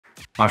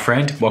My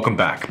friend, welcome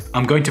back.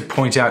 I'm going to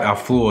point out our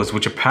flaws,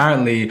 which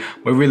apparently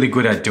we're really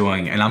good at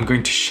doing, and I'm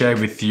going to share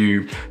with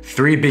you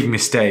 3 big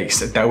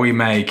mistakes that we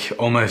make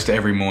almost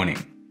every morning.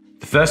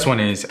 The first one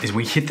is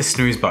we hit the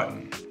snooze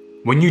button.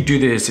 When you do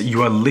this,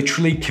 you are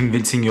literally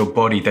convincing your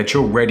body that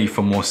you're ready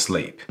for more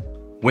sleep.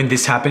 When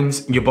this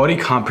happens, your body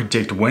can't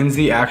predict when's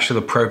the actual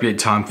appropriate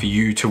time for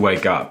you to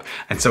wake up,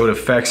 and so it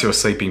affects your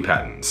sleeping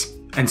patterns.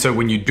 And so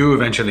when you do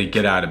eventually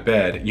get out of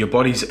bed, your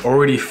body's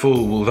already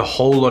full with a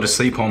whole lot of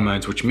sleep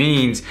hormones, which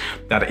means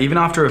that even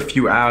after a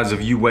few hours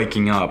of you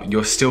waking up,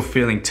 you're still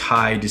feeling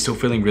tired, you're still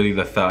feeling really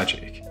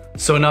lethargic.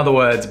 So in other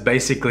words,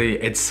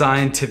 basically, it's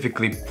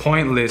scientifically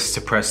pointless to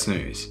press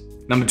snooze.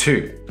 Number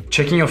 2,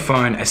 checking your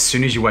phone as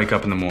soon as you wake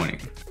up in the morning.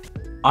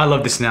 I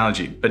love this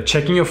analogy, but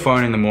checking your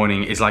phone in the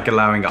morning is like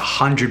allowing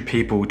 100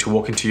 people to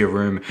walk into your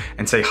room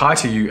and say hi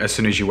to you as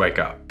soon as you wake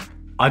up.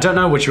 I don't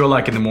know what you're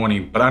like in the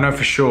morning, but I know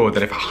for sure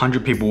that if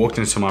 100 people walked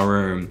into my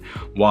room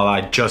while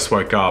I just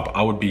woke up,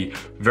 I would be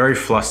very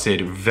flustered,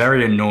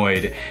 very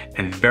annoyed,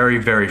 and very,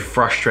 very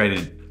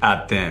frustrated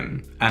at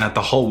them and at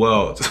the whole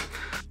world.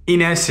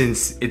 In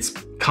essence, it's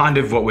kind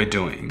of what we're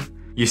doing.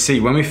 You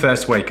see, when we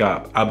first wake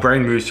up, our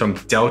brain moves from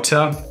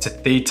delta to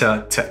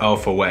theta to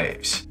alpha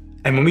waves.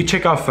 And when we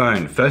check our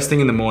phone first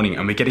thing in the morning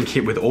and we're getting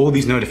hit with all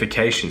these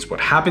notifications, what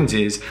happens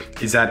is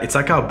that it's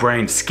like our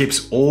brain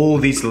skips all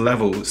these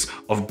levels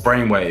of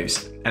brain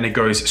waves and it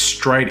goes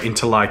straight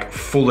into like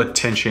full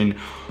attention,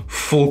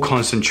 full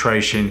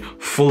concentration,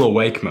 full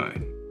awake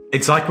mode.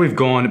 It's like we've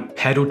gone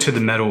pedal to the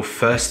metal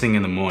first thing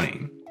in the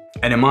morning.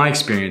 And in my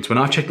experience, when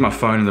I've checked my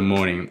phone in the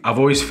morning, I've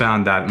always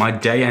found that my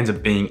day ends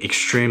up being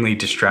extremely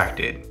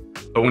distracted.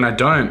 But when I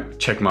don't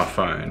check my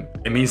phone,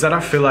 it means that I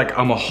feel like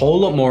I'm a whole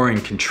lot more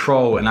in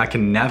control and I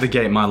can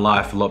navigate my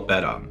life a lot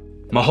better.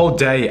 My whole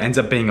day ends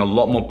up being a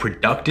lot more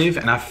productive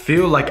and I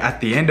feel like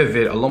at the end of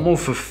it, a lot more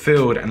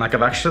fulfilled and like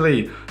I've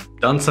actually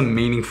done some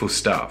meaningful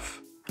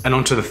stuff. And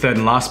on to the third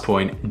and last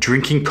point,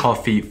 drinking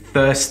coffee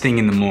first thing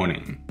in the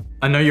morning.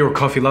 I know you're a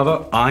coffee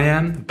lover, I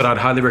am, but I'd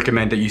highly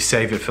recommend that you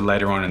save it for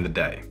later on in the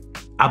day.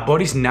 Our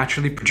bodies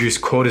naturally produce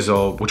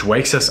cortisol, which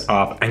wakes us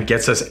up and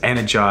gets us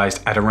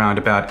energized at around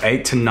about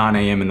 8 to 9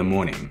 a.m. in the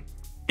morning.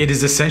 It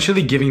is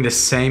essentially giving the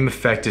same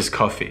effect as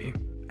coffee.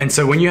 And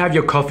so when you have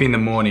your coffee in the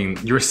morning,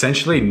 you're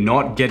essentially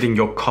not getting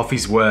your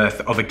coffee's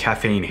worth of a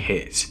caffeine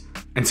hit.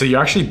 And so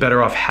you're actually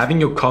better off having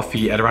your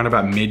coffee at around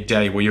about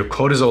midday where your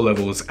cortisol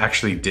levels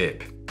actually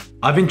dip.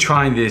 I've been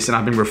trying this and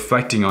I've been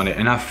reflecting on it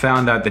and I've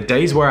found that the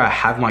days where I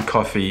have my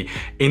coffee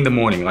in the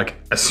morning, like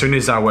as soon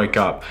as I wake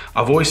up,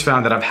 I've always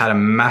found that I've had a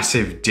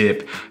massive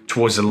dip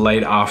towards the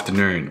late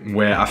afternoon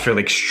where I feel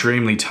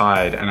extremely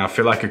tired and I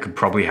feel like I could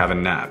probably have a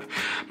nap.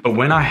 But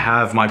when I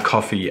have my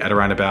coffee at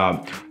around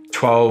about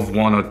 12,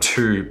 1 or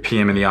 2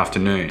 p.m. in the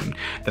afternoon,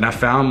 then I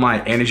found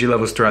my energy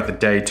levels throughout the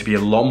day to be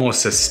a lot more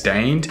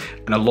sustained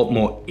and a lot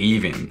more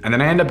even. And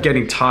then I end up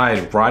getting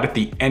tired right at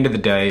the end of the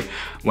day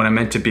when I'm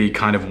meant to be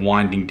kind of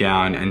winding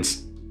down and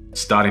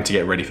starting to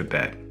get ready for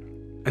bed.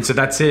 And so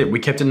that's it. We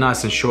kept it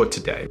nice and short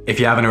today. If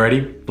you haven't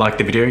already, like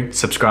the video,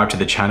 subscribe to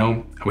the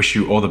channel. I wish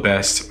you all the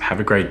best. Have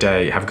a great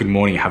day. Have a good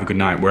morning. Have a good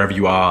night, wherever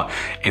you are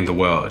in the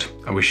world.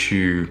 I wish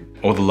you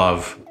all the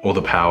love, all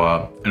the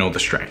power, and all the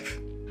strength.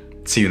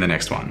 See you in the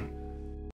next one.